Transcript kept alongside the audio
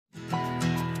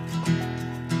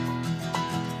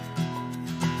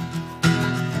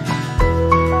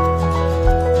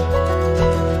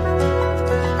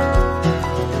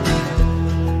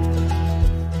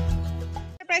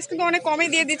কিন্তু অনেক কমে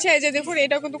দিয়ে দিচ্ছে। এই যে দেখুন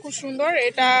এটা কিন্তু খুব সুন্দর,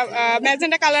 এটা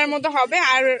ম্যাজেন্টা কালারের মধ্যে হবে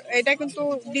আর এটা কিন্তু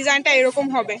ডিজাইনটা এরকম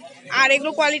হবে আর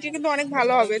এগুলো কোয়ালিটি কিন্তু অনেক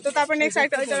ভালো হবে। তো তারপর নেক্সট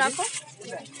আইটেম এটা রাখো,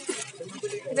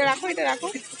 এটা রাখো, এটা রাখো।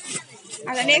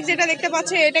 আচ্ছা নেক্সট যেটা দেখতে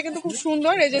পাচ্ছি এটা কিন্তু খুব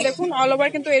সুন্দর। এই যে দেখুন অল ওভার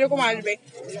কিন্তু এরকম আসবে,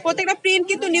 প্রত্যেকটা প্রিন্ট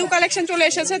কিন্তু নিউ কালেকশন চলে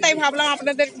এসেছে, তাই ভাবলাম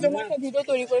আপনাদের জন্য একটা ভিডিও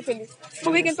তৈরি করে ফেলি।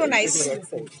 খুবই কিন্তু নাইস।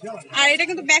 আর এটা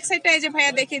কিন্তু ব্যাক সাইডটা এই যে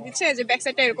ভাইয়া দেখিয়ে দিচ্ছে, এই যে ব্যাক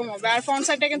সাইডটা এরকম হবে আর ফ্রন্ট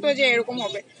সাইডটা কিন্তু এই যে এরকম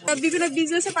হবে। বিভিন্ন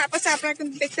বিজনেসের পারপাসে আপনারা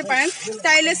কিন্তু দেখতে পারেন,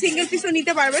 চাইলে সিঙ্গেল পিসও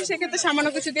নিতে পারবেন, সেক্ষেত্রে সামান্য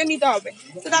কিছু দিয়ে নিতে হবে।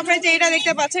 তো তারপরে যে এটা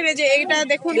দেখতে পাচ্ছেন, এই যে এইটা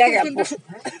দেখুন কিন্তু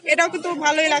এটাও কিন্তু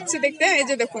ভালোই লাগছে দেখতে। এই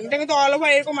যে দেখুন এটা কিন্তু অল ওভার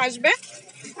এরকম আসবে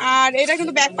আর এটা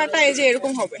কিন্তু ব্যাক পার্টটা এই যে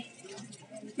এরকম হবে,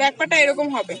 ব্যাক পার্টটা এরকম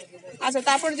হবে। আচ্ছা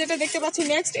তারপর যেটা দেখতে পাচ্ছি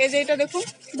নেক্সট, এই যে এটা দেখুন,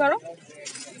 ধরো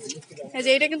এই যে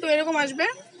এটা কিন্তু এরকম আসবে,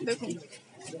 দেখুন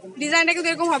ডিজাইনটা কিন্তু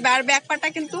এরকম হবে আর ব্যাক পার্টটা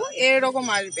কিন্তু এরকম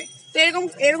আসবে। তো এরকম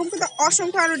এরকম কিন্তু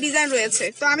অসংখ্য আরো ডিজাইন রয়েছে।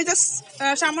 তো আমি জাস্ট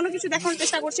সামান্য কিছু দেখানোর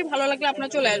চেষ্টা করছি, ভালো লাগলে আপনারা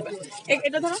চলে আসবেন।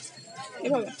 এটা ধরো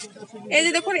এভাবে, এই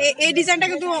যে দেখুন এই ডিজাইনটা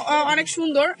কিন্তু অনেক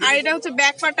সুন্দর আর এটা হচ্ছে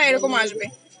ব্যাক পার্টটা এরকম আসবে।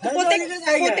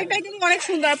 প্রত্যেকটাই কিন্তু অনেক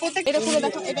সুন্দর, প্রত্যেক এটা করে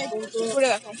দেখো, এটা করে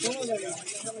দেখো।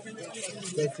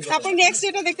 তারপর নেক্সট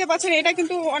যেটা দেখতে পাচ্ছেন এটা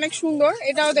কিন্তু অনেক সুন্দর,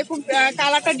 এটাও দেখুন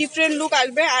কালারটা ডিফারেন্ট লুক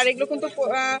আসবে আর এগুলো কিন্তু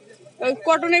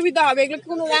কটনের ভিতরে হবে। এগুলো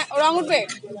কোনো রং উঠবে?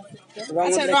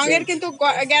 আচ্ছা রঙের কিন্তু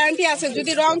গ্যারান্টি আছে,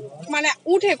 যদি রং মানে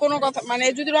উঠে কোনো কথা, মানে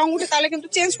যদি রং উঠে তাহলে কিন্তু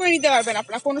চেঞ্জ করে নিতে পারবেন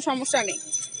আপনার, কোনো সমস্যা নেই।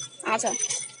 আচ্ছা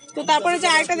তো তারপরে যে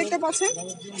আরেকটা দেখতে পাচ্ছেন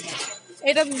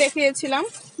এটা তো দেখিয়েছিলাম,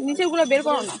 নিচেগুলো বের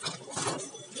করো না।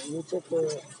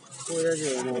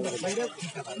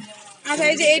 আচ্ছা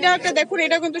এই যে এটা একটা দেখুন,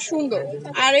 এটা কিন্তু সুন্দর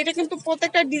আর এটা কিন্তু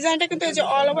প্রত্যেকটা ডিজাইনটা কিন্তু এই যে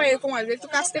অল ওভার এরকম আসবে। একটু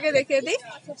কাছ থেকে দেখিয়ে দিই,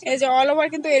 এই যে অল ওভার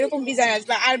কিন্তু এরকম ডিজাইন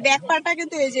আসবে আর ব্যাক পার্টটা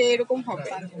কিন্তু এই যে এরকম হবে।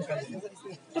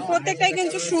 তো প্রত্যেকটাই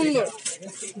কিন্তু সুন্দর।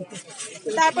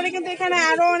 তারপরে কিন্তু এখানে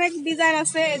আরো অনেক ডিজাইন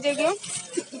আছে যেগুলো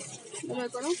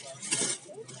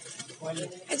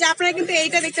এই যে আপনারা কিন্তু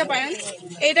এইটা দেখতে পারেন,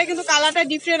 এইটা কিন্তু কালারটা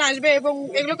ডিফারেন্ট আসবে এবং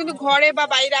এগুলো কিন্তু ঘরে বা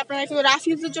বাইরে আপনারা কিন্তু রাফ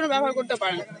ইউজের জন্য ব্যবহার করতে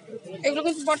পারেন। এগুলো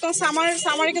কিন্তু বর্তমান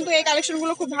সামারে কিন্তু এই কালেকশন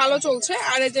গুলো খুব ভালো চলছে।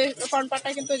 আর এই যে ফ্রন্ট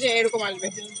পার্টটা কিন্তু যে এরকম আসবে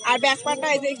আর ব্যাক পার্টটা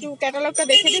এই যে একটু ক্যাটালগটা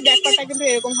দেখে দিই, ব্যাক পার্টটা কিন্তু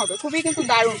এরকম হবে, খুবই কিন্তু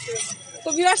দারুণ। তো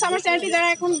ভিউয়ার্স আমার চ্যানেলটি যারা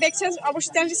এখন দেখছেন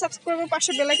অবশ্যই চ্যানেলটি সাবস্ক্রাইব করবে,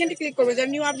 পাশে বেল আইকনটি ক্লিক করবে যাতে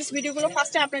নিউ আপডেট ভিডিওগুলো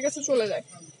ফার্স্টে আপনার কাছে চলে যায়।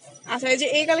 আচ্ছা এই যে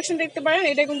এই কালেকশন দেখতে পারেন,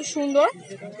 এটা কিন্তু সুন্দর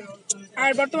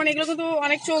আর বর্তমানে এগুলো কিন্তু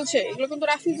অনেক চলছে, এগুলো কিন্তু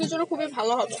রাফিজের জন্য খুবই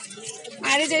ভালো হবে।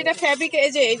 আর এই যে এটা ফ্যাব্রিক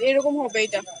এই যে এরকম হবে,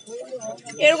 এটা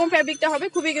এরকম ফ্যাব্রিকটা হবে,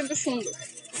 খুবই কিন্তু সুন্দর।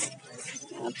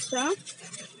 আচ্ছা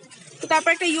তো তারপর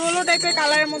একটা ইয়েলো টাইপের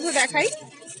কালারের মধ্যে দেখাই।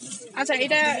 আচ্ছা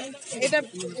এটা এটা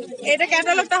এটা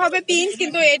ক্যাটালগটা হবে পিঙ্ক,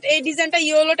 কিন্তু এই ডিজাইনটা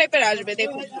ইয়েলো টাইপের আসবে,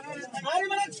 দেখুন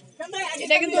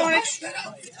এটা কিন্তু অনেক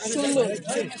সুন্দর।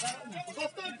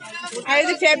 আর এই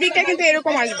যে ফ্যাব্রিকটা কিন্তু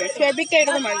এরকম আসবে, ফ্যাব্রিকটা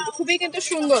এরকম আসবে, খুবই কিন্তু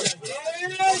সুন্দর।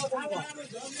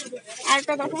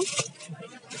 আরেকটা দেখো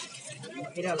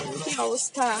কি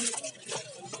অবস্থা।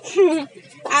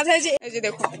 আচ্ছা এই যে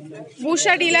দেখুন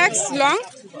বুশা ডিলাক্স লং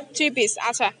 3 পিস।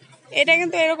 আচ্ছা এটা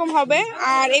কিন্তু এরকম হবে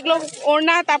আর এগুলো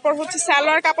ওড়না, তারপর হচ্ছে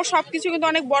সালোয়ার কাপড় সবকিছু কিন্তু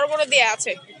অনেক বড় বড় দেয়া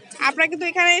আছে। আপনারা কিন্তু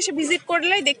এখানে এসে ভিজিট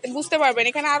করলেই দেখতে বুঝতে পারবেন,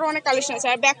 এখানে আরো অনেক কালেকশন আছে।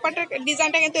 আর ব্যাক পার্টের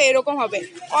ডিজাইনটা কিন্তু এরকম হবে,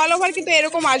 অল ওভার কিন্তু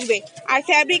এরকম আসবে আর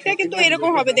ফ্যাব্রিকটা কিন্তু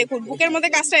এরকম হবে, দেখুন বুকের মধ্যে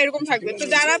কাজটা এরকম থাকবে। তো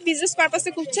যারা বিজনেস পারপাসে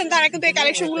খুঁজছেন তারা কিন্তু এই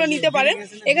কালেকশন গুলো নিতে পারেন।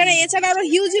 এখানে এছাড়া আরো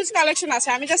হিউজ হিউজ কালেকশন আছে,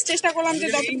 আমি জাস্ট চেষ্টা করলাম যে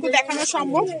যতটুকু দেখানো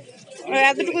সম্ভব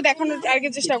এতটুকু দেখানোর আর কি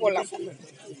চেষ্টা করলাম।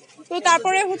 তো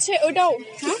তারপরে হচ্ছে ওইটাও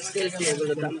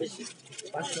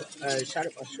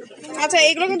আচ্ছা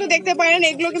এগুলো কিন্তু দেখতে পারেন,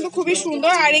 এগুলো কিন্তু খুবই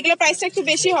সুন্দর আর এগুলো প্রাইসটা একটু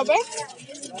বেশি হবে।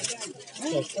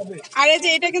 আর এই যে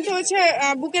এটা কিন্তু হচ্ছে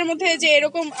বুকের মধ্যে যে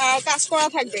এরকম কাজ করা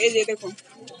থাকবে, এই যে দেখুন,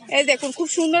 এই দেখুন খুব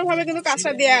সুন্দর ভাবে কিন্তু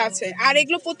কাজটা দেওয়া আছে আর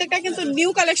এগুলো প্রত্যেকটা কিন্তু নিউ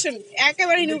কালেকশন,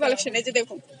 একেবারে নিউ কালেকশন। এই যে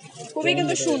দেখুন খুবই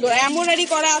কিন্তু সুন্দর এমব্রয়ডারি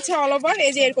করা আছে অল ওভার,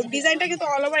 এই যে এরকম ডিজাইনটা কিন্তু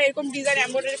অল ওভার এরকম ডিজাইন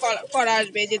এমব্রয়ডারি করা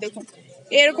আসবে, এই যে দেখুন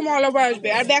এরকম অল ওভার আসবে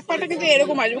আর ব্যাক পার্টটা কিন্তু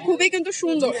এরকম আসবে, খুবই কিন্তু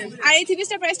সুন্দর। আর এই 3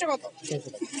 পিসটার প্রাইসটা কত?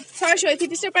 600। এই 3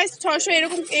 পিসটার প্রাইস 600।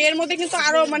 এরকম এর মধ্যে কিন্তু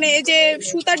আরো মানে এই যে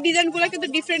সুতার ডিজাইনগুলো কিন্তু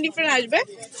ডিফারেন্ট ডিফারেন্ট আসবে,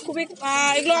 খুবই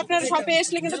এগুলো আপনার শপে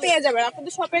আসলে কিন্তু পেয়ে যাবেন।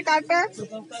 আপনাদের শপের কার্ডটা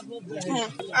হ্যাঁ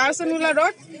আহসানুল্লাহ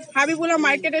রোড হাবিবুল্লাহ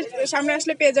মার্কেটের সামনে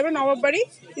আসলে পেয়ে যাবেন, নবাববাড়ি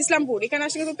ইসলামপুর, এখানে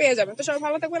আসলে কিন্তু পেয়ে যাবেন। তো সবাই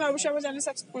ভালো থাকবেন, অবশ্যই আমার চ্যানেল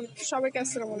সাবস্ক্রাইব করবেন। সবাইকে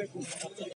আসসালামু আলাইকুম।